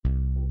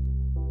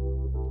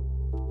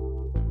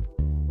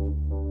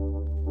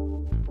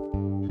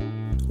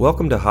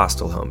Welcome to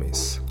Hostel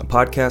Homies, a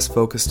podcast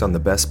focused on the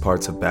best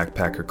parts of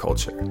backpacker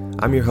culture.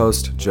 I'm your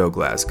host, Joe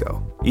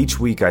Glasgow. Each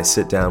week I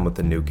sit down with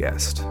a new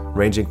guest,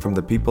 ranging from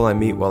the people I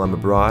meet while I'm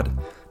abroad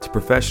to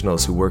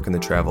professionals who work in the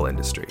travel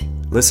industry.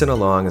 Listen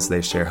along as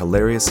they share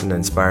hilarious and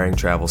inspiring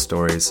travel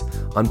stories,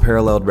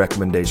 unparalleled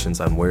recommendations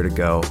on where to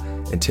go,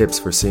 and tips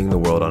for seeing the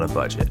world on a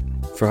budget.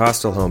 For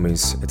Hostel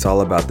Homies, it's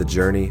all about the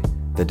journey,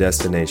 the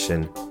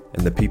destination,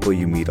 and the people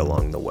you meet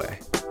along the way.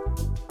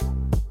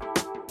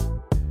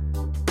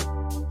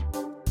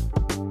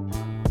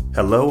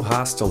 Hello,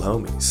 Hostel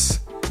Homies.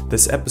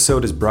 This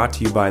episode is brought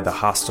to you by The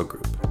Hostel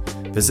Group.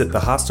 Visit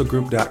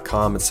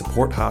thehostelgroup.com and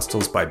support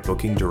hostels by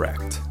booking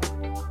direct.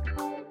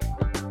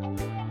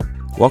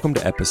 Welcome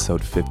to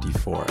episode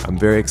 54. I'm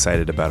very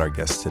excited about our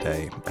guest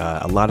today.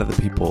 A lot of the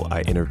people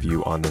I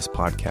interview on this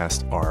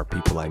podcast are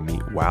people I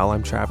meet while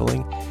I'm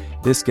traveling.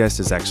 This guest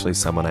is actually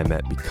someone I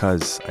met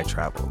because I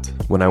traveled.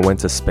 When I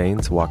went to Spain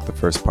to walk the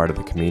first part of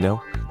the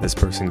Camino, this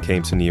person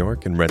came to New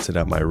York and rented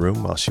out my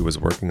room while she was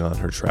working on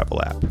her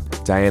travel app.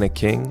 Diana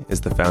King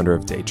is the founder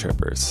of Day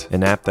Trippers,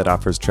 an app that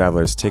offers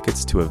travelers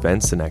tickets to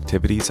events and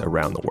activities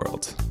around the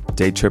world.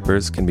 Day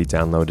Trippers can be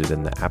downloaded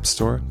in the App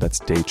Store. That's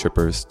Day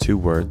Trippers, 2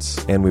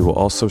 words. And we will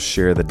also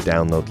share the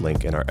download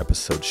link in our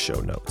episode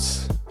show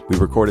notes. We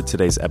recorded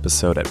today's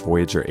episode at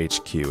Voyager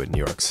HQ in New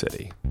York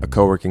City, a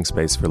co-working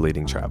space for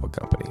leading travel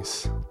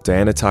companies.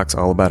 Diana talks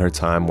all about her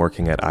time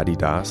working at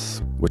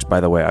Adidas, which,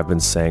 by the way, I've been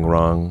saying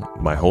wrong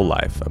my whole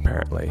life,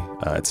 apparently.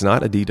 It's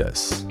not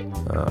Adidas.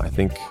 I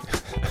think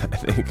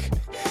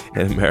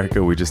in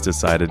America we just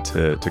decided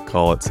to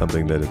call it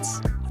something that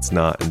it's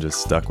not and just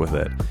stuck with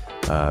it.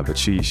 But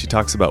she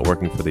talks about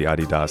working for the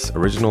Adidas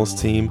Originals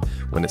team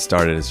when it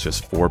started as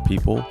just 4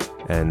 people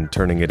and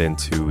turning it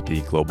into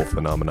the global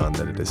phenomenon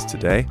that it is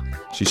today.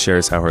 She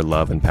shares how her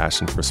love and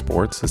passion for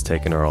sports has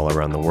taken her all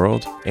around the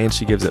world, and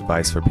she gives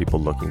advice for people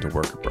looking to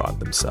work abroad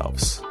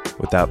themselves.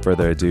 Without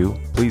further ado,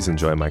 please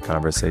enjoy my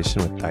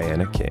conversation with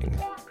Diana King.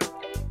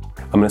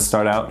 I'm going to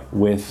start out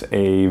with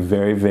a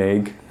very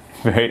vague,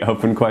 very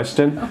open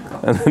question,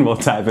 and then we'll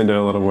dive into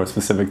a little more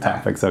specific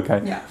topics,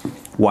 okay? Yeah.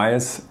 Why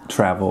is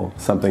travel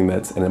something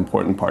that's an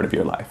important part of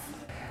your life?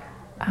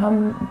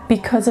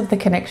 Because of the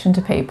connection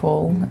to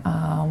people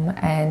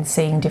and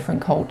seeing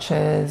different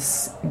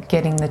cultures,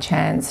 getting the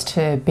chance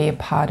to be a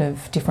part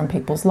of different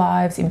people's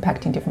lives,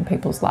 impacting different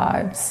people's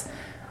lives,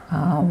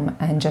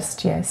 and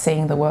just,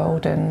 seeing the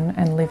world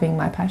and living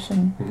my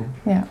passion.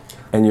 Mm-hmm. Yeah.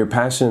 And your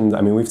passion,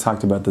 I mean, we've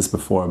talked about this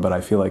before, but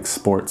I feel like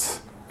sports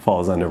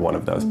falls under one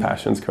of those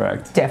passions,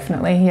 correct?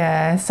 Definitely,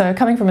 yeah. So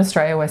coming from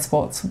Australia, where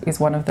sports is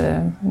one of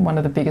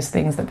the biggest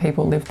things that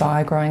people live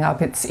by growing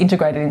up, it's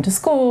integrated into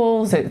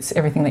schools, it's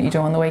everything that you do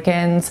on the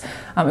weekends.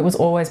 It was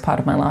always part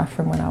of my life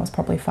from when I was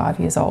probably 5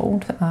 years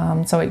old.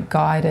 So it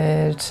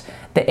guided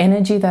the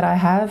energy that I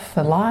have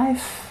for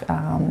life,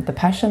 the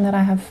passion that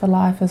I have for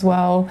life as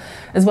well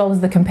as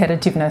the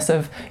competitiveness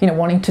of,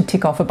 wanting to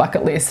tick off a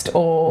bucket list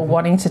or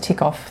wanting to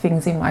tick off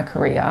things in my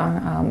career.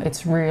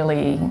 It's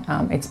really,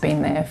 it's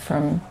been there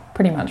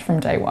pretty much from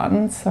day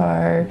one.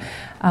 So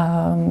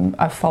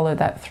I've followed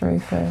that through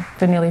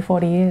for nearly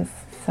 40 years.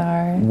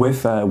 So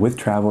with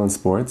travel and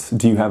sports,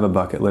 do you have a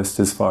bucket list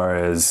as far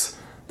as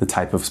the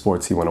type of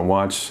sports you want to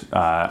watch,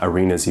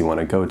 arenas you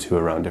want to go to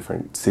around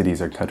different cities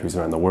or countries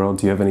around the world?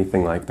 Do you have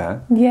anything like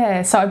that?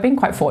 Yeah, so I've been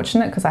quite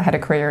fortunate because I had a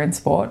career in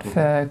sport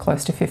for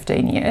close to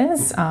 15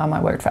 years.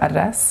 I worked for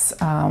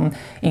Adidas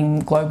in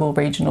global,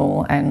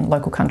 regional and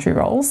local country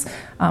roles.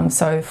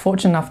 So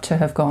fortunate enough to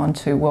have gone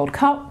to World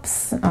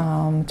Cups,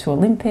 to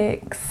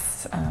Olympics,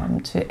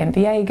 to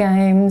NBA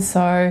games.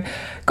 So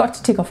got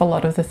to tick off a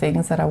lot of the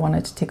things that I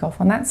wanted to tick off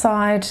on that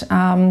side.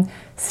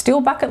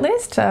 Still bucket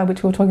list,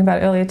 which we were talking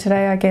about earlier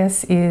today, I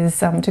guess, is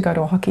to go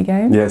to a hockey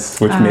game.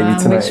 Yes, which may be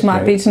tonight. Which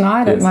might be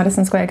tonight at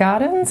Madison Square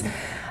Gardens.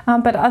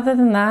 But other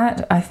than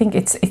that, I think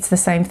it's the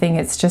same thing.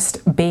 It's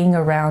just being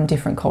around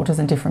different cultures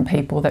and different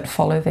people that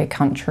follow their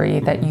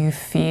country, that you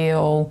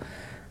feel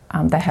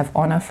they have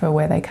honour for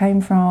where they came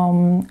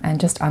from, and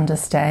just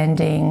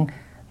understanding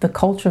the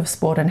culture of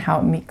sport and how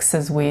it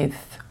mixes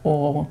with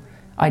or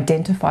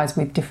identifies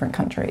with different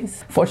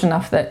countries. Fortunate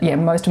enough that,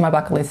 most of my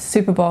bucket list,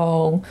 Super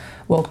Bowl,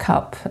 World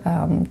Cup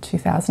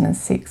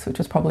 2006, which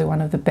was probably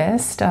one of the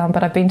best,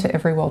 but I've been to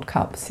every World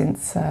Cup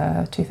since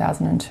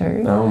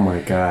 2002. Oh my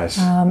gosh.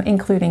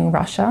 Including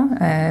Russia,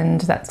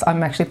 and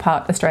I'm actually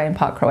part Australian,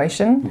 part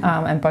Croatian,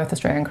 and both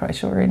Australia and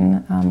Croatia were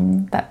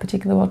in that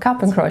particular World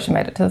Cup, and Croatia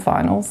made it to the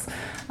finals,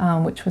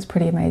 which was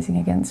pretty amazing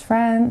against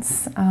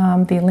France.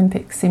 The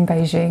Olympics in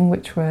Beijing,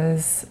 which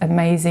was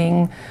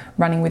amazing,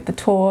 running with the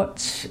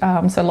torch.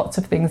 So lots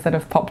of things that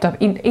have popped up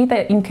either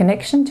in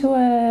connection to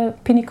a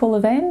pinnacle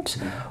event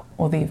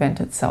or the event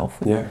itself.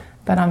 Yeah.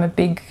 But I'm a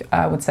big,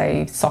 I would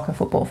say, soccer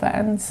football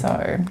fan.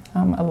 So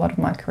a lot of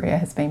my career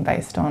has been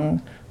based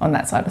on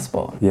that side of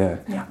sport. Yeah.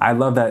 I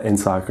love that in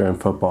soccer and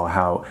football,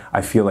 how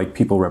I feel like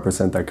people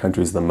represent their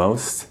countries the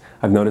most.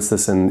 I've noticed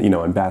this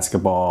in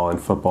basketball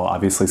and football,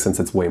 obviously, since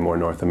it's way more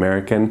North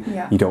American.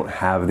 Yeah. You don't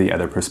have the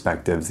other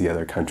perspectives, the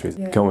other countries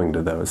going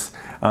to those.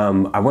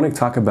 I want to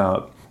talk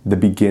about the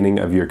beginning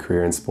of your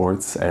career in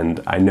sports,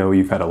 and I know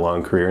you've had a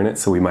long career in it,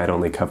 so we might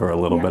only cover a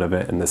little bit of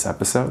it in this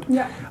episode.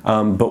 Yeah.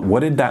 But what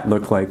did that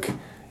look like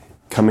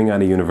coming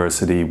out of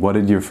university? What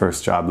did your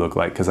first job look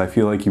like? Because I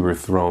feel like you were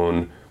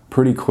thrown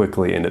pretty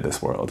quickly into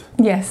this world.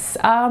 Yes.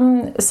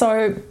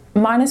 So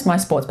minus my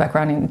sports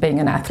background in being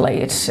an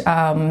athlete,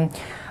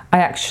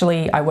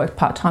 I worked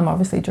part-time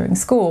obviously during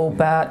school,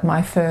 but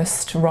my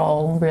first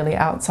role really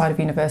outside of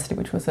university,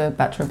 which was a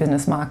Bachelor of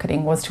Business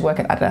Marketing, was to work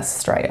at Adidas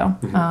Australia.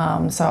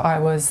 So I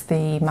was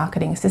the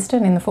marketing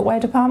assistant in the footwear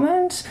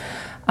department,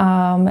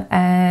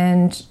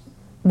 and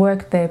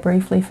worked there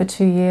briefly for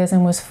 2 years,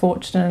 and was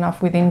fortunate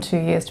enough within 2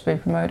 years to be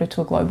promoted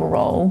to a global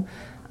role,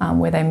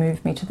 where they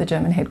moved me to the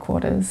German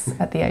headquarters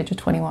at the age of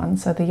 21.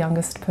 So the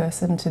youngest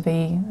person to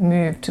be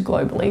moved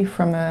globally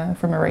from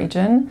a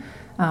region.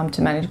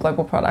 To manage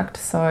global product.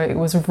 So it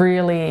was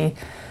really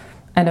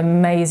an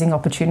amazing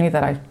opportunity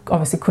that I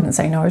obviously couldn't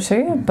say no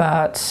to,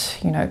 but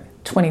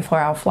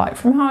 24-hour flight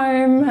from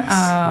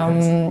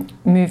home,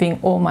 moving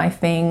all my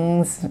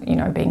things,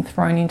 being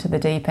thrown into the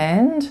deep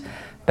end,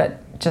 but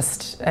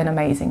just an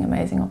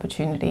amazing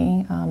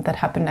opportunity that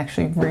happened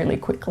actually really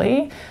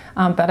quickly.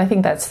 But I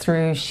think that's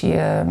through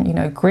sheer,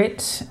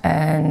 grit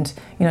and,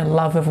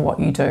 love of what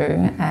you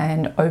do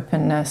and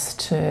openness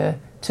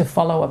to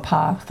follow a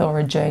path or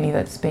a journey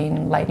that's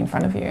been laid in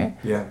front of you.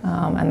 Yeah.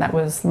 And that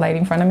was laid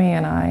in front of me,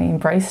 and I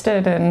embraced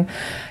it. And,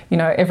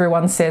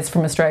 everyone says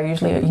from Australia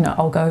usually,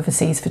 I'll go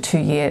overseas for 2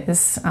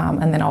 years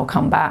and then I'll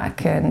come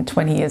back. And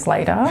 20 years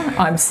later,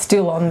 I'm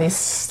still on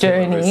this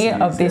journey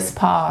of this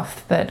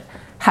path that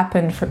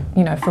happened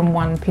from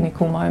one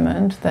pinnacle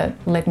moment that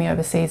led me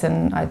overseas,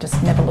 and I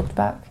just never looked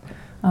back.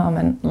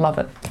 And love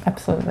it.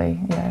 Absolutely.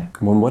 Yeah.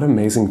 Well, what an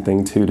amazing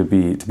thing too to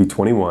be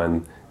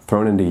 21,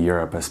 thrown into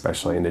Europe,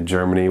 especially into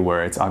Germany,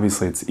 where it's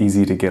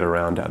easy to get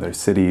around to other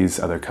cities,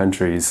 other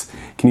countries.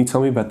 Can you tell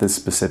me about this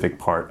specific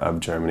part of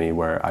Germany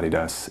where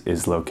Adidas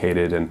is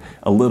located, and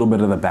a little bit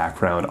of the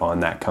background on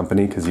that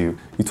company? Because you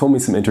told me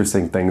some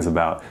interesting things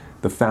about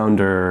the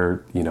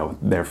founder,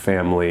 their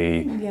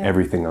family,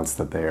 everything else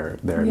that they're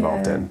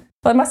involved in.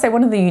 Well, I must say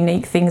one of the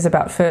unique things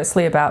about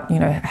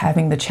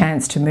having the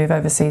chance to move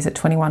overseas at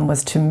 21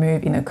 was to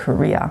move in a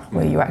career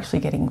where you're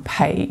actually getting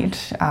paid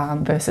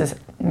versus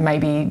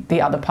maybe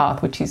the other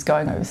path, which is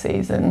going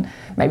overseas and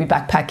maybe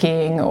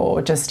backpacking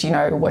or just,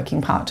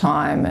 working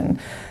part-time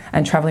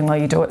and traveling while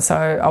you do it. So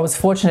I was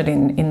fortunate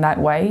in that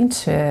way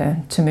to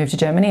move to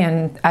Germany,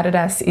 and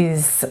Adidas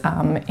is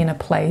in a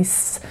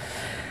place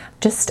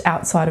just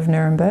outside of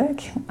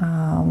Nuremberg,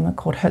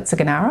 called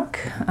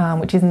Herzogenaurach,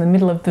 which is in the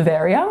middle of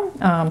Bavaria.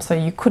 So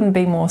you couldn't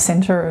be more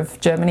centre of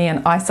Germany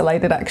and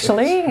isolated,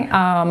 actually.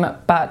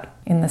 But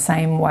in the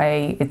same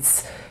way,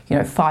 it's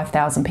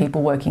 5,000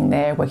 people working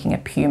there, working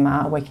at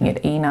Puma, working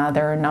at ENA.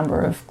 There are a number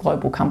of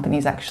global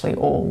companies actually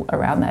all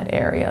around that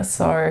area.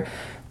 So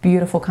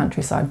beautiful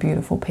countryside,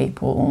 beautiful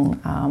people.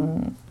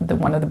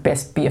 One of the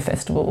best beer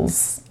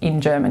festivals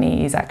in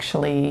Germany is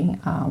actually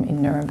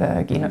in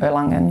Nuremberg, in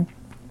Erlangen.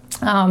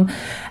 And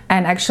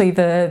actually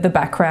the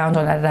background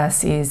on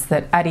Adidas is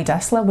that Adi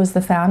Dassler was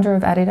the founder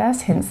of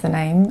Adidas, hence the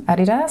name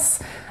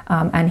Adidas,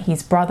 and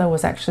his brother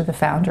was actually the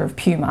founder of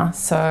Puma.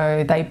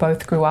 So they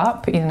both grew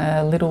up in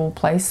a little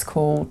place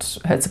called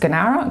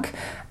Herzogenaurach,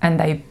 and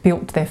they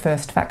built their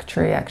first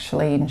factory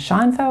actually in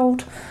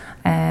Scheinfeld.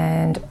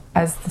 And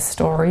as the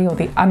story, or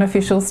the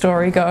unofficial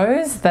story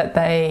goes, that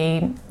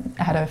they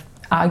had a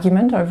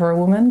argument over a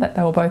woman that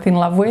they were both in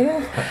love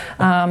with.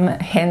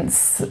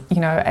 Hence,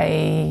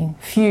 a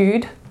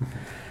feud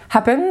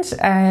happened,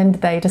 and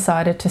they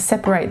decided to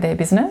separate their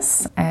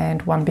business,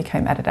 and one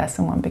became Adidas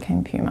and one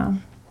became Puma.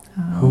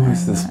 Who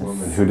is this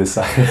woman who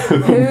decided?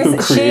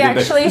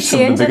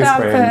 She ended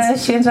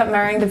up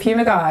marrying the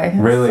Puma guy.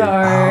 Really?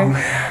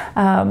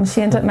 So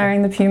she ended up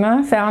marrying the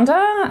Puma founder,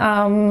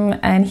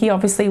 and he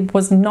obviously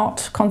was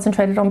not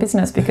concentrated on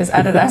business because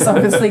Adidas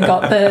obviously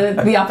got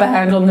the upper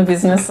hand on the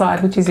business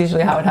side, which is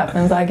usually how it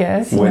happens, I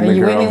guess. You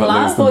win in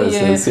love or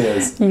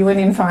you win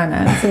in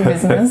finance and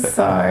business.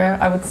 So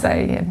I would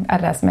say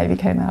Adidas maybe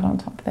came out on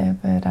top there,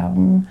 but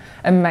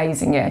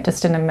amazing,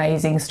 just an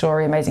amazing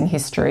story, amazing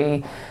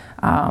history.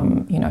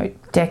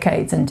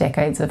 Decades and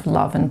decades of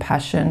love and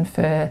passion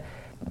for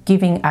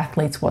giving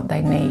athletes what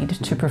they need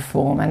to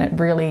perform, and it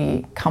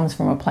really comes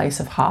from a place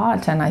of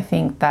heart, and I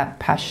think that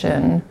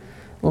passion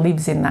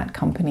lives in that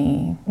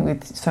company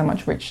with so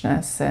much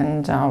richness,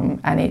 and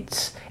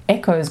it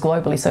echoes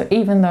globally. So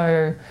even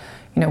though,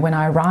 when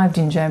I arrived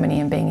in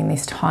Germany and being in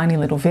this tiny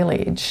little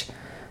village,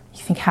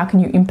 you think, how can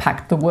you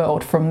impact the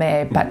world from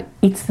there? But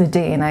it's the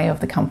DNA of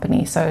the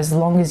company. So as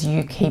long as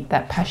you keep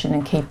that passion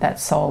and keep that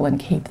soul and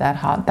keep that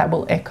heart, that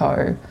will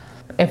echo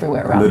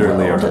everywhere around the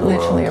world.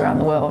 Literally around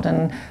the world.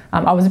 And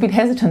I was a bit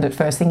hesitant at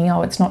first, thinking,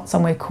 it's not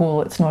somewhere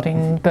cool. It's not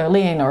in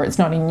Berlin, or it's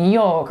not in New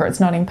York, or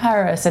it's not in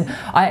Paris. And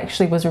I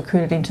actually was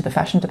recruited into the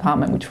fashion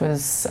department, which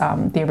was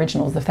the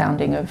Originals, the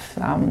founding of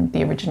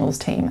the Originals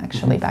team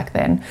actually back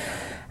then.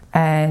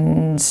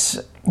 And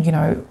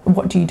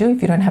what do you do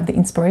if you don't have the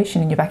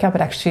inspiration in your backyard?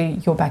 But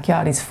actually your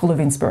backyard is full of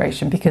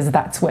inspiration, because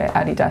that's where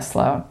Adi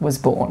Dassler was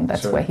born.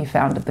 That's where he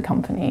founded the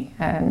company.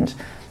 And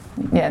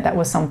yeah, that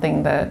was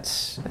something that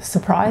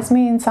surprised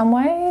me in some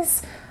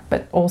ways,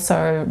 but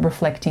also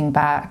reflecting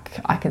back,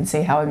 I can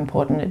see how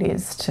important it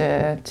is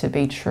to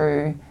be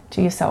true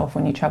to yourself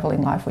when you travel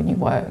in life, when you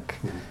work,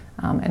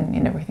 and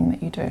in everything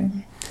that you do.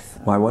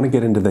 Well, I want to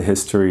get into the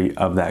history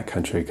of that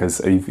country, because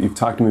you've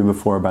talked to me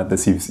before about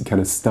this. You've kind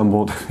of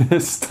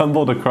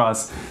stumbled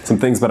across some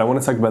things, but I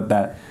want to talk about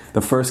that. The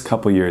first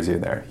couple years you're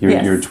there.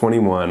 You're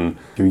 21,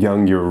 you're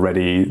young, you're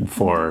ready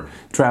for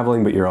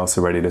traveling, but you're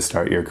also ready to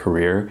start your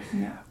career.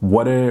 Yeah.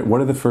 What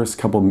are the first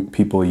couple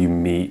people you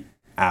meet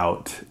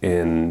out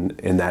in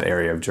that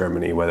area of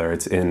Germany, whether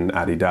it's in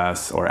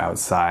Adidas or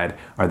outside?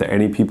 Are there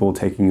any people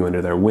taking you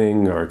under their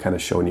wing or kind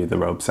of showing you the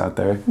ropes out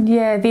there?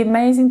 Yeah, the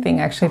amazing thing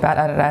actually about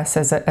Adidas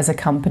as a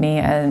company,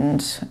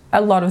 and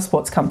a lot of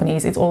sports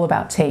companies, it's all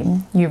about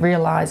team. You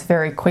realise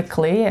very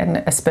quickly, and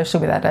especially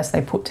with Adidas,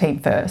 they put team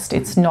first.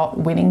 It's not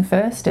winning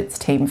first, it's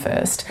team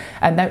first.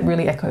 And that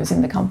really echoes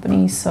in the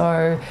company.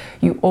 So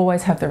you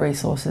always have the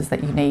resources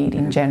that you need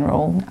in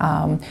general.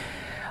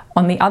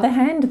 On the other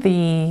hand,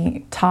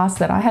 the task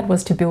that I had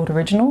was to build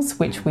originals,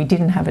 which we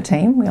didn't have a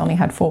team. We only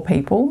had 4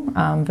 people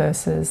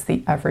versus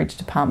the average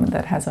department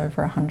that has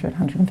over 100,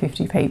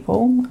 150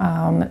 people.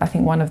 I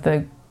think one of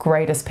the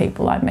greatest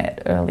people I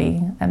met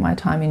early in my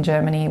time in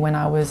Germany, when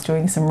I was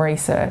doing some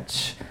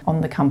research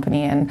on the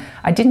company, and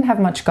I didn't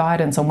have much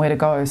guidance on where to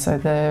go. So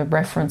the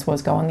reference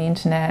was go on the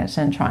internet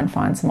and try and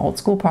find some old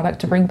school product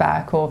to bring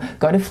back, or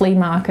go to flea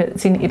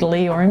markets in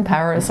Italy or in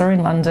Paris or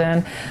in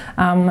London.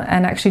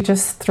 And actually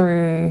just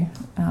through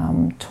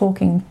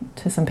talking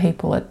to some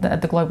people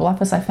at the global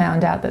office, I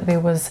found out that there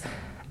was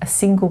a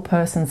single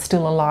person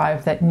still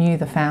alive that knew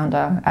the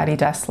founder, Adi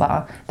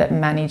Dassler, that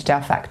managed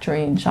our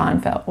factory in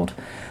Scheinfeld.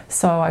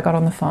 So I got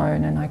on the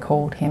phone and I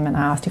called him and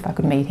asked if I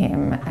could meet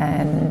him.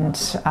 And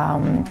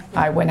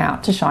I went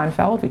out to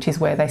Scheinfeld, which is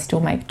where they still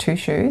make 2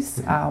 shoes,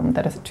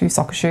 that are 2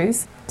 soccer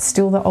shoes.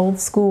 Still the old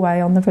school way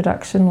on the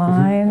production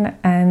line.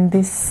 Mm-hmm. And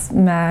this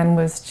man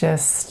was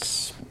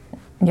just,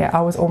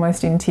 I was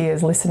almost in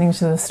tears listening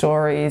to the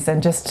stories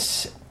and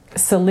just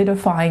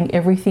solidifying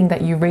everything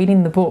that you read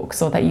in the books,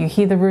 or that you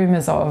hear the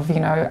rumours of,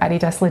 Adi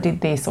Dassler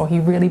did this, or he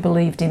really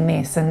believed in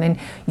this, and then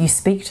you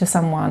speak to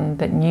someone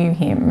that knew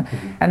him.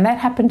 And that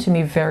happened to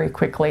me very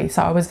quickly.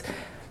 So I was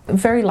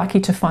very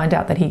lucky to find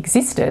out that he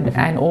existed,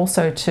 and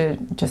also to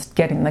just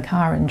get in the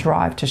car and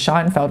drive to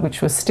Scheinfeld,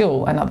 which was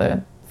still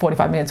another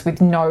 45 minutes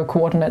with no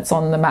coordinates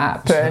on the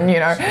map. And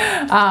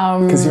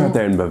because you're out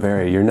there in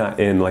Bavaria, you're not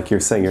in, like you're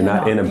saying, you're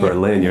not in a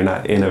Berlin, you're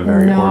not in a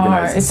very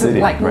organized city.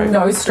 It's like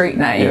no street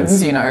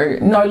names,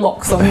 no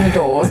locks on the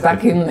doors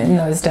back in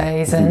those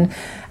days. And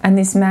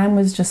this man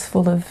was just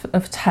full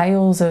of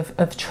tales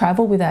of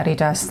travel with Adi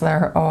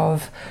Dassler,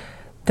 of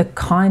the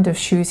kind of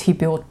shoes he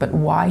built, but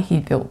why he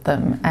built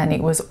them. And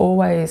it was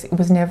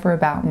never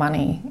about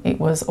money. It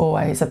was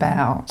always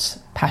about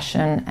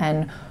passion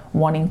and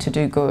wanting to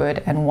do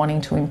good and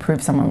wanting to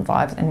improve someone's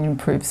lives and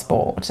improve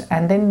sport.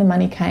 And then the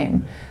money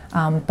came.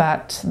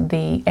 But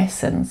the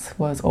essence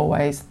was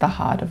always the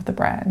heart of the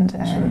brand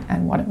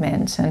and what it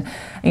meant. And,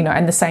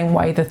 and the same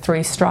way the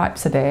 3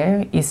 stripes are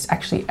there is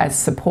actually as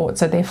support.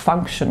 So they're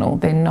functional.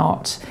 They're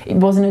not, it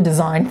wasn't a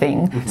design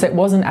thing. Mm-hmm. So it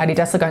wasn't Adi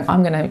Dassler going,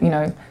 I'm going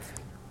to,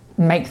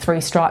 make 3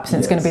 stripes and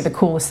it's going to be the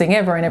coolest thing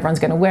ever and everyone's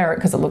going to wear it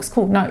because it looks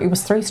cool. No, it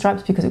was 3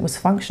 stripes because it was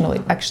functional.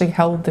 It actually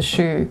held the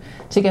shoe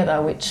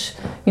together, which,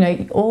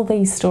 all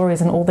these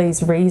stories and all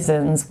these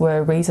reasons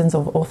were reasons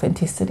of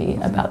authenticity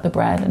about the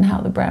brand and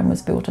how the brand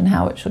was built and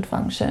how it should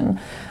function.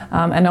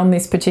 And on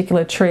this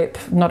particular trip,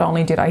 not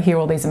only did I hear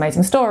all these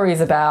amazing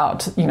stories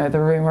about, the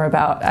rumour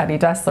about Adi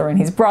Dassler and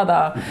his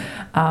brother,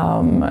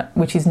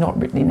 which is not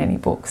written in any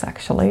books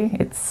actually.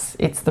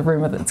 It's the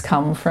rumour that's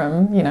come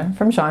from,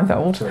 from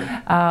Scheinfeld.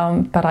 Sure.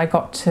 But I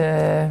got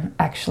to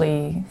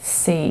actually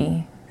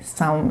see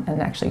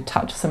and actually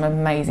touch some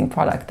amazing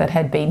product that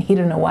had been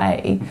hidden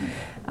away,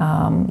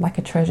 like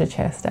a treasure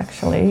chest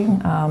actually,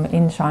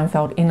 in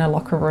Scheinfeld in a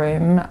locker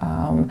room.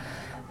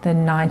 The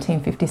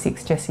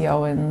 1956 Jesse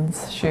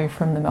Owens shoe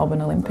from the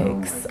Melbourne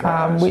Olympics,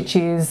 which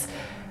is,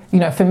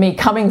 for me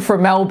coming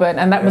from Melbourne,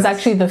 and that was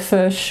actually the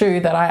first shoe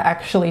that I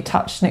actually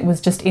touched, and it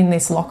was just in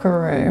this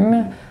locker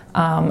room,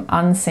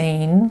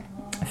 unseen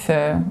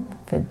for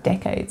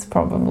decades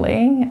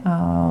probably,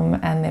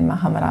 and then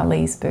Muhammad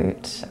Ali's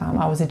boot.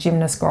 I was a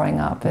gymnast growing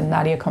up, and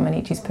Nadia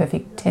Comaneci's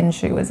Perfect 10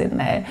 shoe was in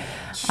there.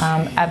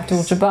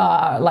 Abdul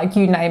Jabbar, like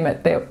you name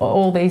it, there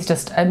all these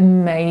just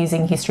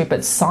amazing history,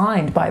 but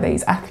signed by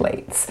these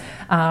athletes.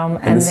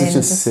 And this is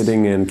just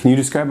sitting in. Can you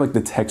describe like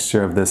the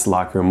texture of this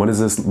locker room? What does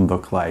this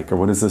look like, or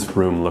what does this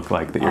room look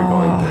like that you're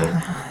going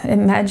through?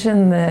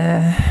 Imagine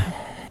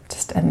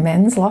just a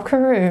men's locker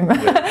room.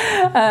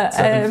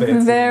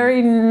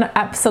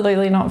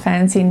 Absolutely not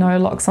fancy, no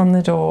locks on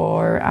the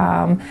door.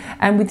 And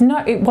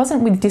it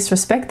wasn't with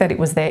disrespect that it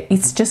was there,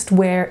 it's just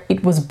where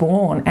it was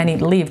born and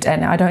it lived.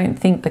 And I don't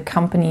think the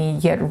company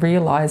yet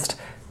realised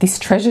this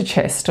treasure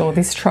chest or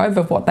this trove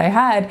of what they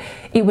had.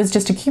 It was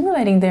just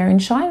accumulating there in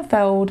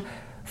Scheinfeld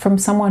from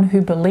someone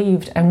who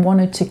believed and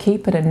wanted to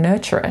keep it and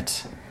nurture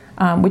it,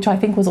 which I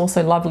think was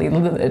also lovely.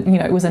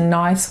 It was a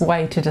nice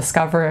way to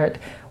discover it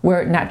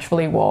where it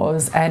naturally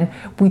was, and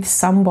with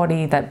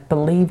somebody that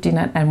believed in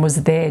it and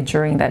was there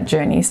during that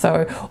journey.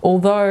 So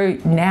although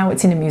now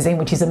it's in a museum,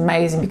 which is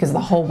amazing because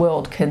the whole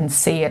world can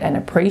see it and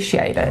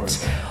appreciate it,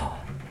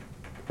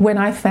 when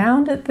I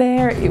found it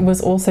there, it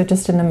was also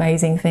just an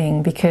amazing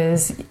thing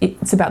because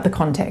it's about the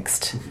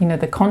context.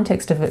 The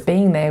context of it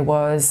being there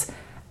was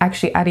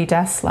actually Adi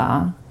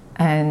Dassler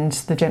and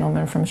the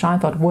gentleman from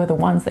Scheinfeld were the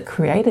ones that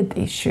created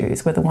these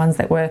shoes, were the ones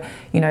that were,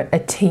 a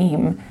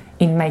team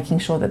in making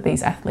sure that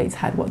these athletes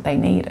had what they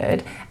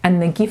needed. And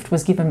the gift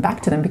was given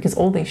back to them because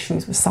all these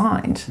shoes were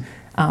signed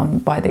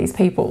by these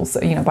people,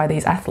 so, by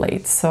these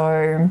athletes.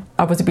 So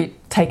I was a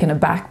bit taken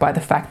aback by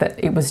the fact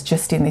that it was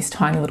just in this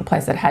tiny little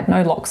place that had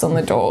no locks on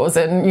the doors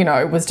and,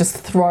 it was just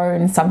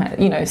thrown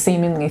somehow,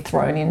 seemingly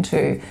thrown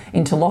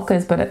into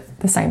lockers, but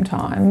at the same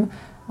time,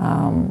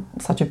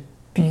 such a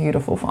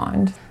beautiful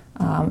find.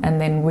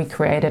 And then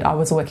I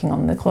was working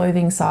on the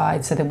clothing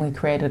side, so then we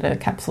created a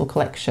capsule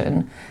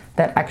collection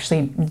that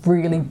actually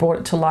really brought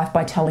it to life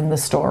by telling the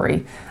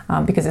story,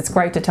 because it's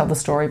great to tell the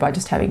story by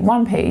just having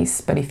one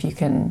piece, but if you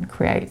can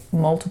create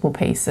multiple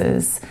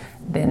pieces,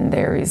 then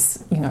there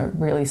is,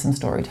 really some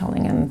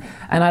storytelling. And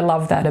I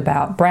love that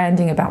about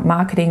branding, about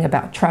marketing,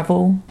 about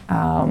travel,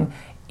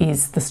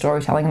 is the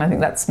storytelling. And I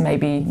think that's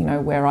maybe,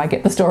 where I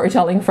get the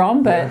storytelling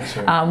from. But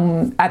sure.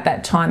 At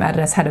that time,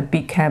 Adidas had a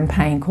big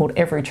campaign called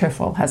Every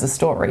Trefoil Has a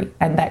Story.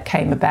 And that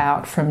came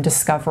about from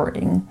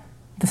discovering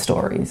the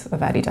stories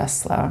of Adi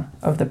Dassler,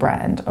 of the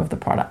brand, of the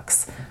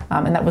products.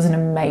 And that was an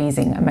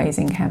amazing,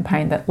 amazing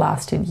campaign that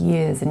lasted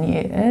years and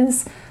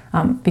years,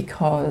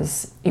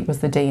 because it was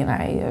the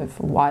DNA of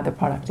why the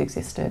product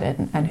existed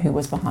and who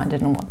was behind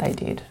it and what they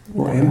did.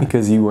 Well, and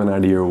because you went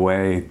out of your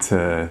way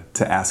to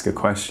ask a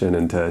question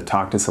and to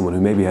talk to someone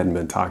who maybe hadn't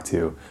been talked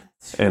to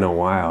in a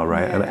while,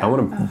 right? Yeah. And I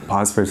want to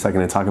pause for a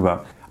second and talk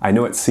about, I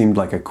know it seemed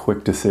like a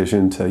quick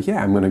decision to,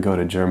 I'm going to go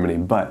to Germany,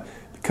 but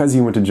because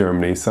you went to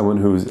Germany, someone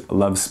who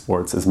loves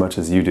sports as much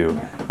as you do,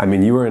 I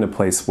mean, you were in a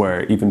place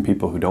where even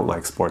people who don't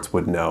like sports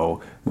would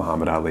know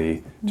Muhammad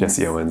Ali,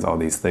 Jesse Owens, all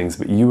these things,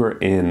 but you were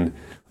in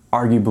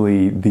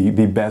arguably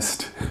the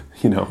best,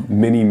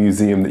 mini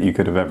museum that you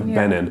could have ever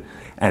been in,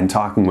 and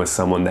talking with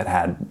someone that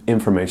had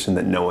information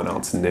that no one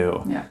else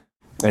knew. Yeah.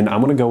 And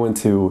I'm going to go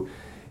into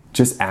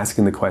just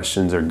asking the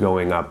questions or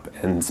going up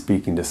and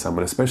speaking to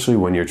someone, especially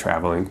when you're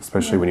traveling,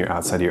 especially when you're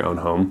outside your own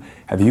home.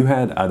 Have you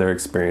had other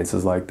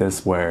experiences like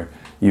this where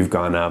you've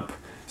gone up,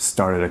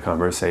 started a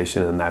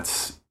conversation, and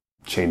that's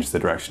changed the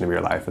direction of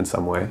your life in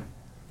some way?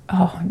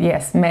 Oh,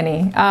 yes,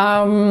 many.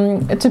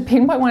 To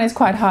pinpoint one is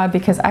quite hard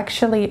because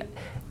actually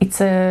it's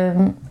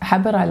a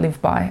habit I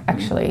live by,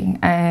 actually.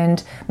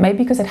 And maybe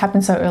because it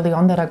happened so early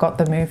on that I got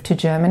the move to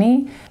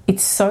Germany,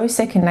 it's so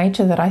second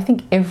nature that I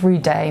think every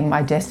day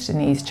my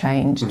destiny is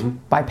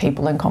changed by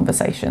people and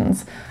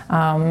conversations.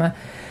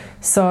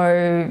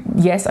 So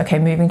yes, okay,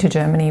 moving to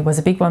Germany was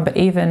a big one, but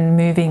even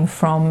moving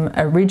from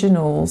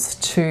originals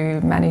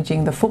to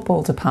managing the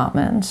football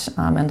department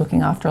and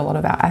looking after a lot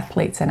of our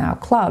athletes and our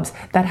clubs,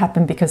 that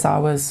happened because I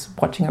was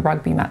watching a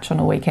rugby match on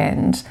a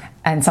weekend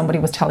and somebody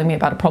was telling me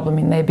about a problem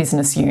in their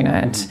business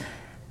unit.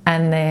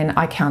 And then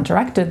I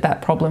counteracted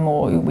that problem,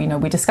 or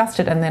we discussed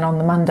it, and then on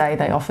the Monday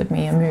they offered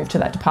me a move to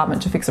that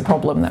department to fix a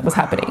problem that was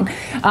happening.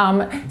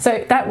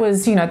 So that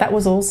was, that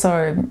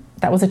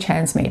was a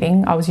chance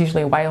meeting. I was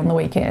usually away on the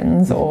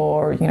weekends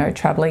or,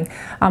 traveling.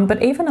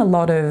 But even a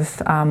lot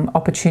of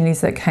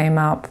opportunities that came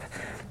up,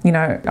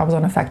 I was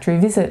on a factory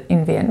visit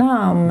in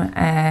Vietnam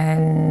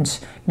and,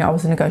 I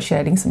was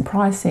negotiating some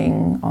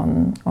pricing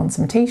on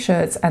some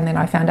T-shirts, and then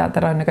I found out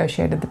that I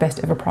negotiated the best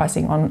ever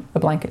pricing on a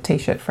blanket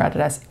T-shirt for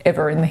Adidas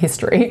ever in the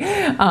history,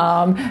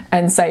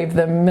 and saved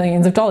them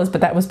millions of dollars.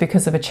 But that was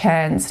because of a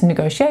chance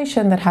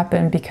negotiation that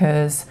happened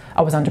because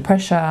I was under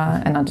pressure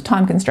and under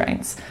time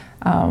constraints.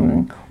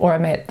 Or I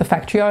met the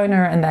factory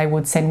owner and they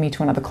would send me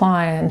to another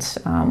client,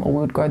 or we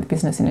would grow the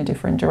business in a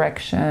different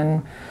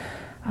direction.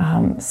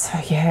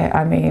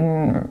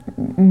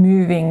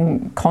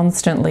 Moving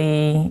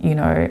constantly,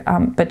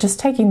 but just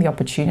taking the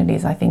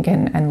opportunities, I think,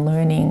 and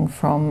learning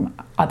from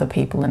other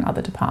people in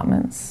other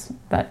departments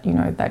that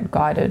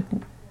guided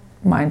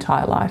my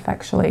entire life,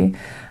 actually.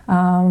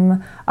 I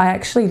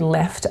actually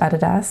left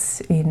Adidas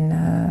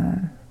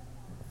in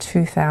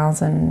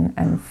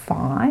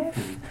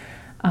 2005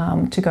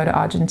 to go to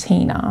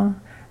Argentina.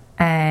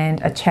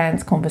 And a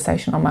chance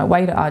conversation on my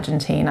way to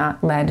Argentina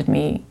landed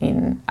me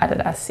in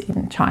Adidas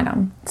in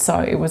China. So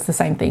it was the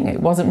same thing.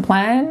 It wasn't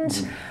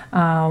planned,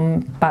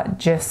 but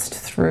just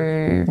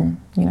through,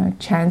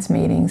 chance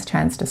meetings,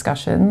 chance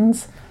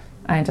discussions,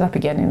 I ended up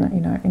again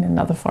in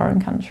another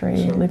foreign country,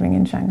 living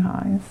in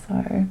Shanghai.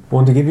 So,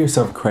 well, to give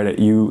yourself credit,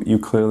 you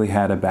clearly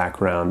had a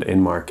background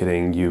in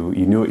marketing. You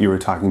knew what you were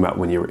talking about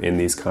when you were in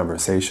these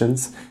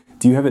conversations.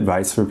 Do you have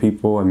advice for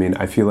people? I mean,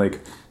 I feel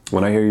like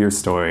when I hear your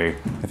story,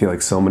 I feel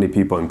like so many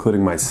people,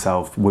 including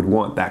myself, would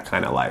want that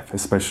kind of life,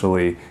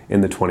 especially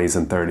in the 20s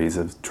and 30s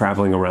of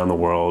traveling around the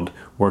world,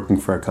 working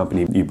for a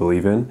company you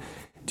believe in.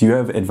 Do you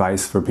have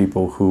advice for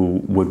people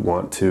who would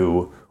want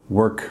to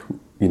work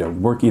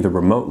either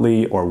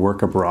remotely or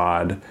work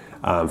abroad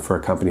for a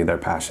company they're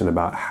passionate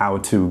about, how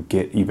to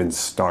get even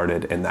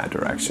started in that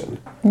direction?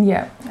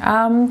 Yeah.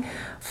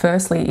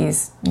 Firstly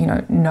is,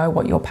 know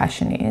what your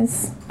passion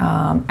is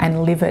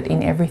and live it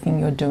in everything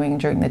you're doing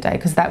during the day,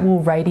 because that will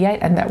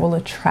radiate and that will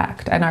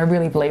attract. And I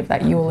really believe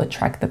that you will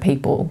attract the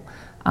people.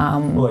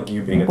 Like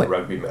you being at the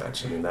rugby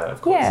match, that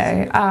of course.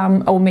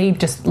 Yeah, or me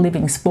just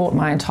living sport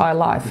my entire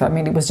life.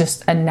 It was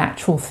just a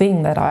natural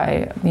thing that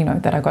I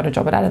got a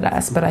job at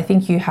Adidas. But I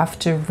think you have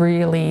to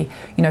really,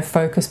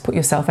 focus, put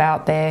yourself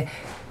out there,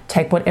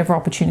 take whatever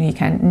opportunity you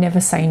can. Never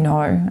say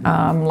no.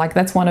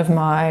 That's one of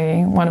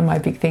my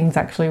big things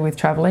actually with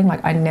traveling.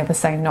 I never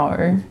say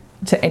no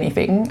to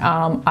anything.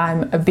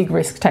 I'm a big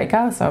risk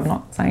taker, so I'm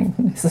not saying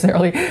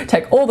necessarily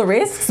take all the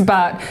risks,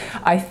 but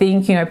I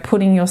think,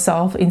 putting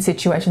yourself in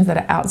situations that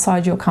are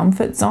outside your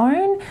comfort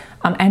zone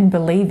and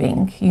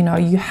believing,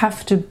 you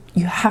have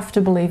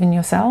to believe in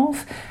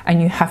yourself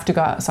and you have to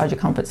go outside your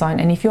comfort zone.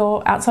 And if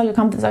you're outside your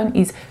comfort zone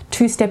is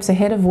 2 steps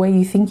ahead of where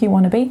you think you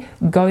want to be,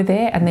 go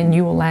there and then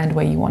you will land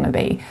where you want to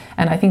be.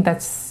 And I think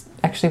that's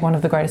actually one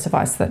of the greatest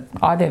advice that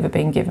I've ever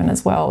been given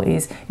as well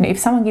is, if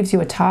someone gives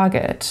you a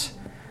target,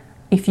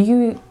 if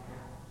you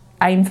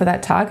aim for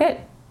that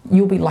target,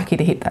 you'll be lucky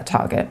to hit that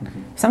target.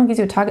 If someone gives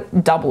you a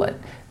target, double it.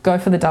 Go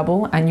for the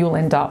double and you'll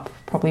end up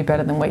probably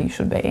better than where you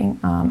should be.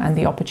 And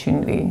the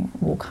opportunity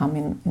will come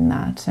in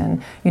that.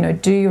 And,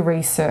 do your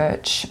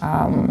research,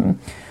 and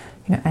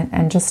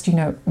just,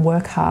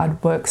 work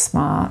hard, work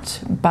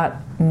smart, but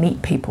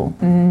meet people.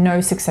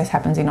 No success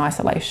happens in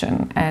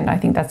isolation. And I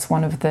think that's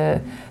one of the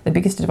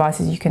biggest advice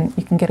is you can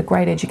get a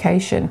great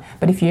education,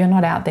 but if you're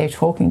not out there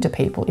talking to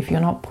people, if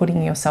you're not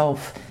putting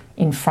yourself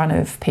in front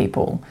of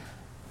people,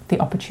 the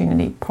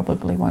opportunity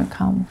probably won't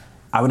come.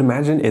 I would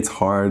imagine it's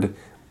hard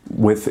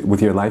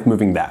with your life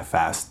moving that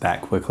fast,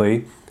 that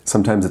quickly.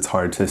 Sometimes it's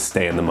hard to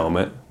stay in the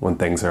moment when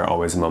things are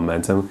always in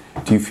momentum.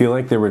 Do you feel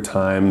like there were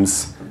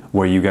times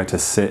where you got to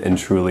sit and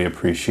truly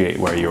appreciate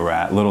where you were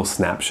at, little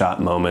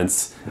snapshot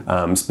moments,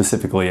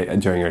 specifically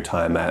during your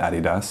time at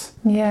Adidas?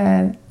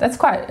 Yeah, it's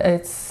quite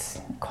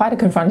a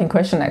confronting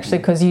question actually,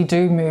 because you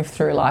do move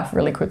through life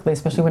really quickly,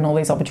 especially when all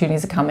these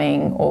opportunities are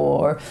coming,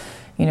 or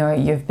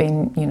you've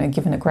been,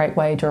 given a great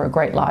wage or a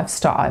great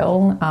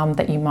lifestyle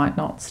that you might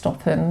not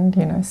stop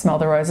and, smell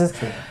the roses.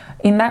 Sure.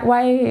 In that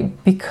way,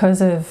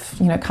 because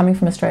of, coming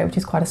from Australia, which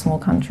is quite a small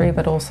country,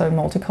 but also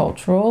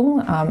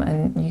multicultural,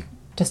 and you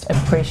just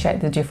appreciate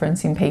the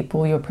difference in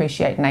people, you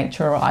appreciate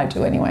nature, or I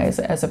do anyway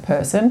as a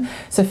person.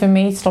 So for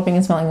me, stopping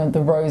and smelling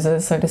the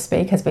roses, so to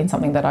speak, has been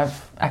something that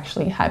I've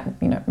actually had,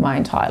 my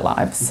entire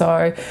life.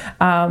 So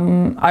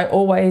I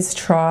always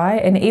try,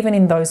 and even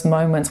in those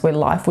moments where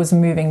life was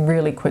moving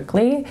really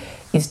quickly,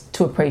 is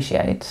to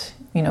appreciate,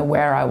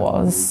 where I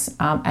was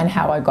and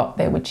how I got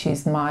there, which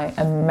is my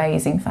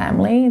amazing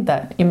family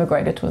that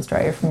immigrated to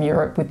Australia from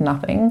Europe with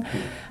nothing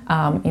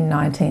in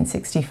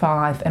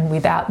 1965. And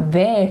without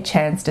their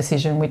chance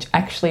decision, which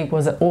actually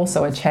was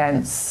also a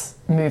chance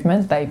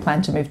movement, they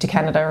planned to move to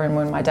Canada. And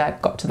when my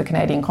dad got to the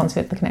Canadian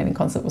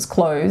consulate was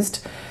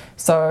closed.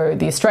 So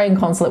the Australian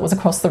consulate was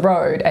across the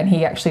road, and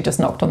he actually just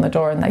knocked on the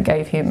door and they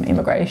gave him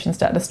immigration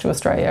status to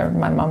Australia. And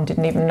my mum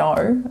didn't even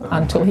know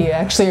until he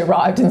actually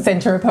arrived and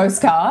sent her a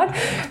postcard.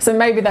 So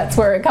maybe that's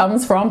where it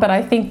comes from. But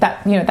I think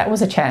that, that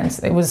was a chance.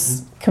 It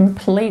was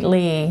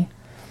completely...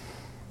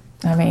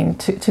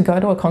 to go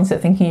to a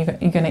consulate thinking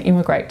you're going to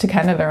immigrate to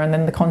Canada, and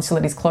then the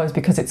consulate is closed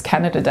because it's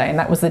Canada Day, and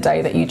that was the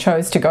day that you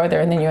chose to go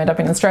there, and then you end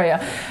up in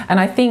Australia. And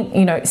I think,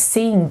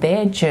 seeing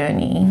their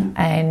journey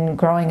and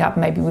growing up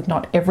maybe with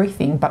not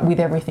everything, but with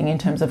everything in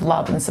terms of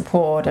love and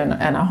support and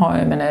a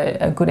home and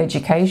a good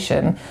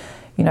education,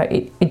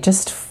 it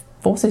just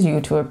forces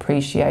you to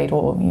appreciate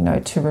or,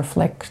 to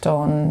reflect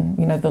on,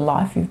 the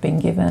life you've been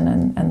given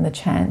and the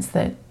chance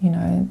that,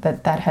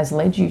 that has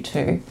led you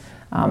to.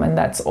 And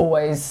that's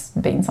always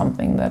been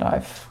something that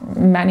I've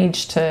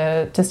managed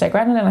to stay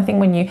grounded. And I think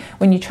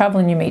when you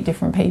travel and you meet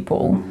different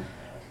people,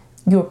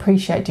 you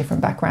appreciate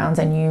different backgrounds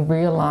and you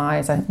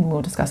realise, and we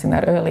were discussing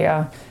that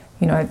earlier,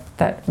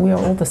 that we are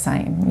all the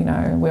same.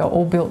 We are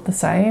all built the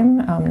same,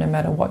 no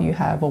matter what you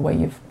have or where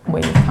you've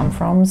come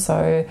from.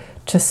 So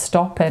to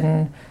stop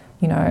and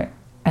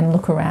and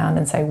look around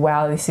and say,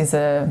 wow, this is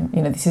a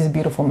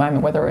beautiful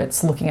moment, whether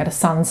it's looking at a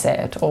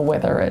sunset or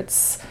whether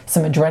it's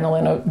some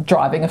adrenaline of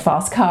driving a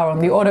fast car on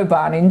the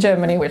Autobahn in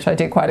Germany, which I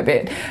did quite a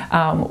bit,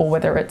 or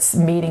whether it's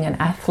meeting an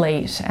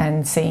athlete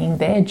and seeing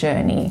their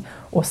journey,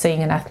 or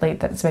seeing an athlete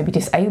that's maybe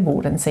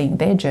disabled and seeing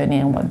their journey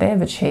and what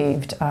they've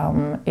achieved.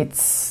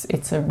 It's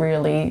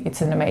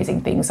an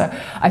amazing thing. So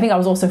I think I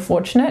was also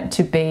fortunate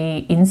to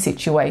be in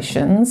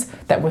situations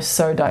that were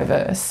so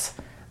diverse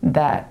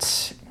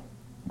that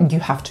you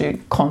have to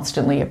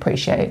constantly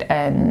appreciate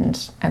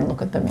and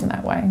look at them in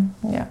that way.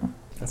 Yeah.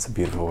 That's a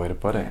beautiful way to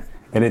put it.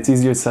 And it's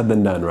easier said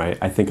than done, right?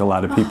 I think a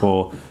lot of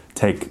people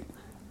take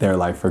their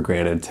life for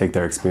granted, take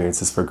their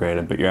experiences for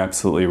granted. But you're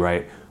absolutely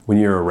right. When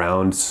you're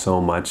around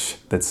so much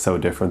that's so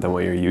different than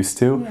what you're used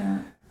to,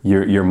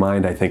 your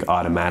mind, I think,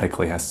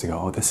 automatically has to go,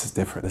 oh, this is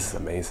different. This is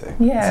amazing.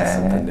 This is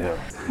something new.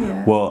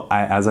 Yeah. Well,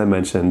 as I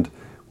mentioned,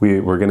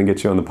 we're going to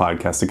get you on the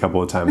podcast a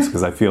couple of times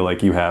because I feel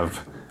like you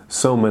have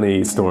so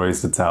many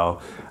stories to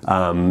tell.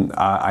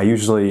 I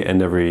usually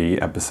end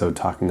every episode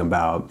talking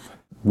about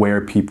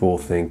where people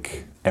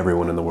think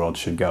everyone in the world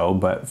should go.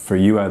 But for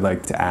you, I'd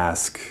like to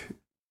ask,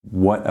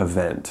 what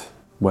event,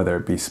 whether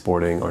it be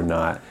sporting or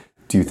not,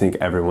 do you think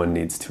everyone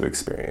needs to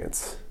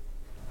experience?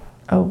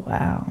 Oh,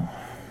 wow.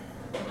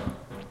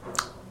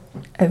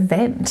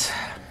 Event,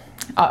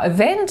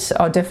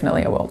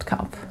 definitely a World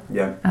Cup.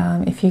 Yeah.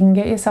 If you can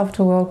get yourself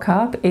to a World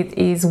Cup, it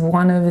is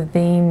one of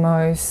the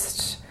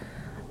most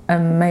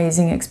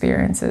amazing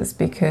experiences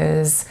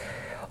because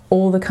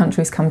all the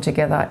countries come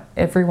together.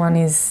 Everyone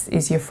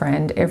is your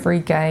friend. Every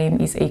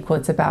game is equal.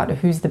 It's about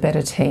who's the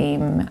better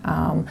team.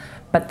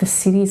 But the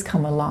cities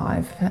come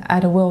alive.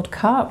 At a World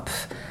Cup,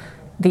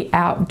 the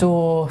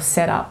outdoor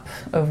setup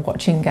of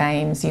watching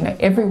games,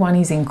 everyone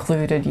is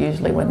included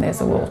usually when there's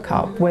a World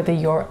Cup, whether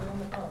you're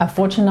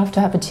fortunate enough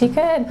to have a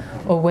ticket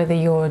or whether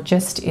you're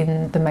just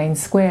in the main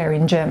square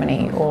in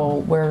Germany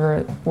or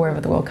wherever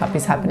the World Cup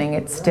is happening.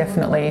 It's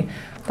definitely,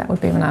 that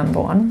would be my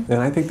number one.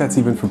 And I think that's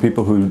even for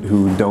people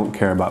who don't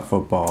care about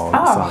football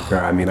and soccer.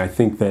 I mean, I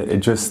think that it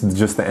just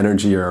the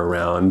energy you're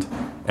around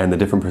and the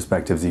different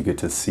perspectives you get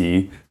to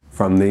see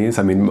from these.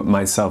 I mean,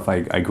 myself,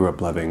 I grew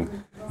up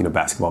loving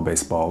basketball,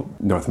 baseball,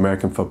 North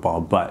American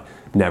football, but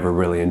never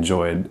really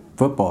enjoyed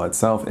football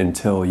itself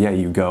until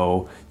you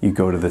go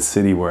to the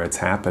city where it's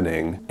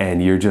happening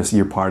and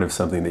you're part of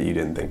something that you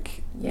didn't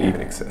think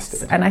even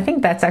existed. And I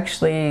think that's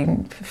actually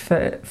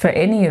for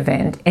any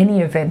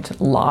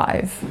event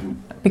live,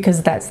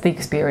 because that's the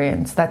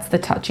experience, that's the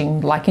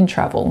touching, like in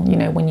travel,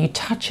 when you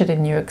touch it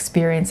and you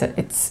experience it,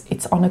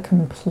 it's on a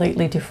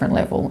completely different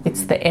level.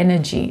 It's the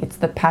energy, it's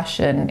the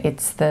passion,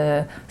 it's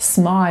the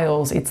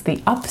smiles, it's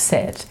the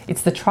upset,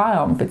 it's the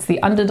triumph, it's the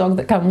underdog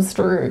that comes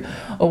through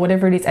or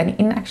whatever it is. And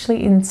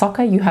in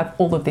soccer, you have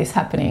all of this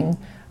happening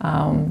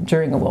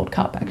during a World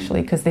Cup,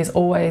 actually, because there's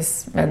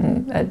always,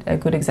 and a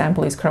good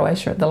example is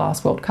Croatia at the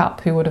last World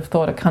Cup. Who would have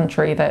thought a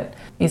country that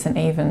isn't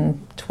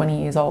even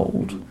 20 years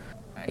old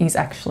is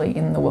actually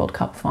in the World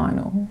Cup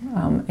final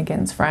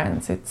against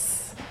France?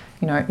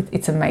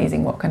 It's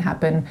amazing what can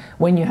happen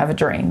when you have a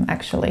dream,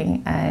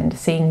 actually, and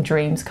seeing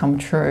dreams come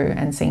true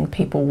and seeing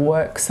people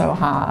work so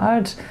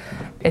hard.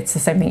 It's the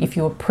same thing if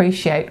you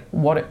appreciate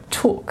what it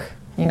took,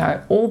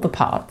 all the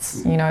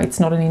parts. It's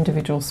not an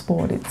individual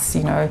sport. It's,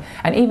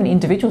 and even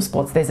individual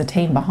sports, there's a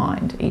team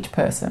behind each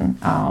person.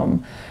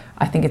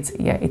 I think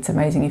it's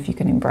amazing if you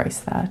can embrace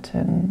that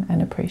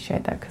and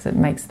appreciate that, because it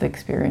makes the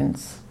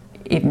experience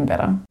even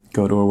better.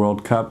 Go to a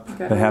World Cup.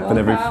 They happen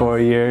every 4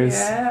 years.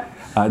 Yeah.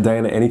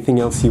 Diana, anything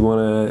else you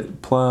want to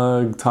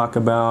plug, talk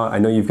about? I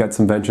know you've got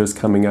some ventures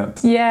coming up.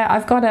 Yeah,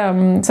 I've got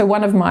so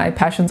one of my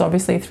passions,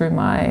 obviously, through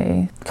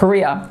my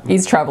career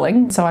is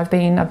traveling. So I've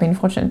been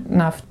fortunate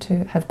enough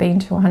to have been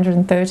to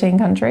 113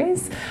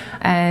 countries,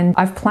 and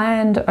I've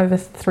planned over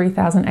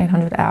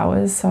 3,800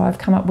 hours. So I've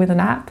come up with an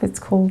app. It's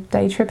called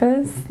Day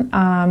Trippers.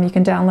 You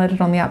can download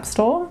it on the App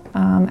Store,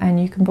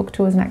 and you can book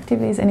tours and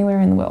activities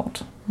anywhere in the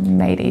world,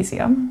 made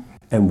easier.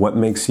 And what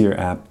makes your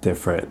app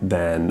different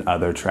than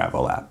other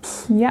travel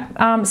apps?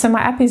 Yeah, so my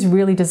app is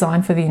really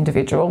designed for the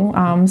individual.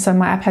 So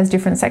my app has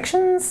different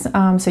sections.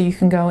 So you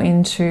can go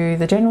into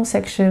the general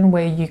section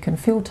where you can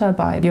filter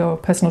by your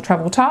personal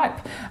travel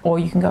type, or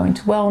you can go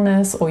into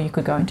wellness, or you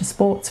could go into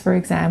sports, for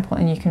example,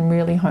 and you can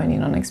really hone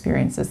in on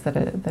experiences that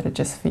are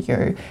just for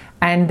you.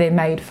 And they're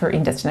made for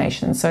in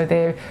destination. So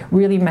they're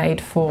really made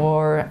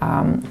for,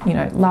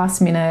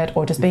 last minute,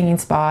 or just being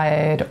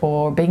inspired,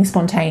 or being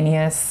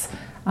spontaneous.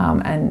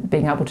 And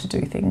being able to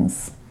do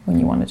things when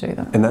you want to do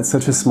them. And that's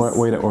such a smart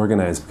way to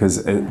organize,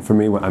 because for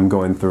me, when I'm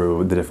going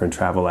through the different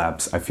travel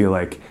apps, I feel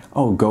like,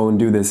 go and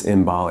do this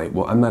in Bali.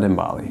 Well, I'm not in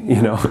Bali,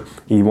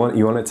 You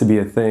want it to be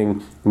a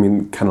thing. I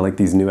mean, kind of like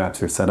these new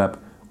apps are set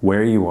up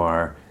where you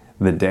are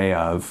the day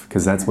of,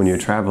 because that's when you're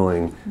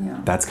traveling.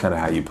 Yeah. That's kind of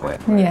how you plan.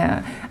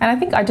 Yeah, and I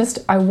think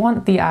I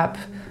want the app,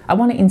 I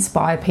want to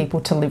inspire people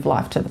to live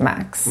life to the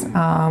max.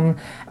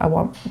 I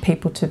want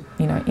people to,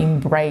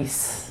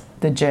 embrace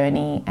the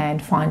journey and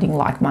finding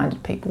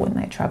like-minded people when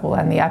they travel.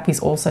 And the app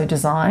is also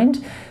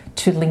designed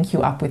to link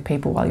you up with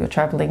people while you're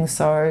traveling.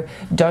 So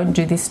don't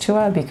do this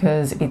tour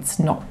because it's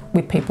not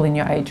with people in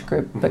your age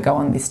group, but go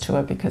on this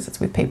tour because it's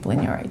with people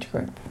in your age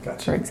group,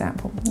 for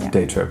example. Yeah.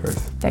 Day Trippers.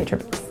 Day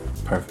Trippers.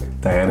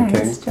 Perfect. Diana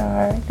Thanks, King.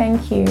 Joe.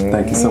 Thank you.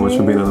 Thank you so much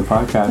for being on the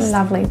podcast.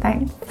 Lovely.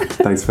 Thanks.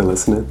 Thanks for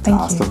listening to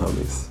Hostel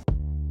Homies.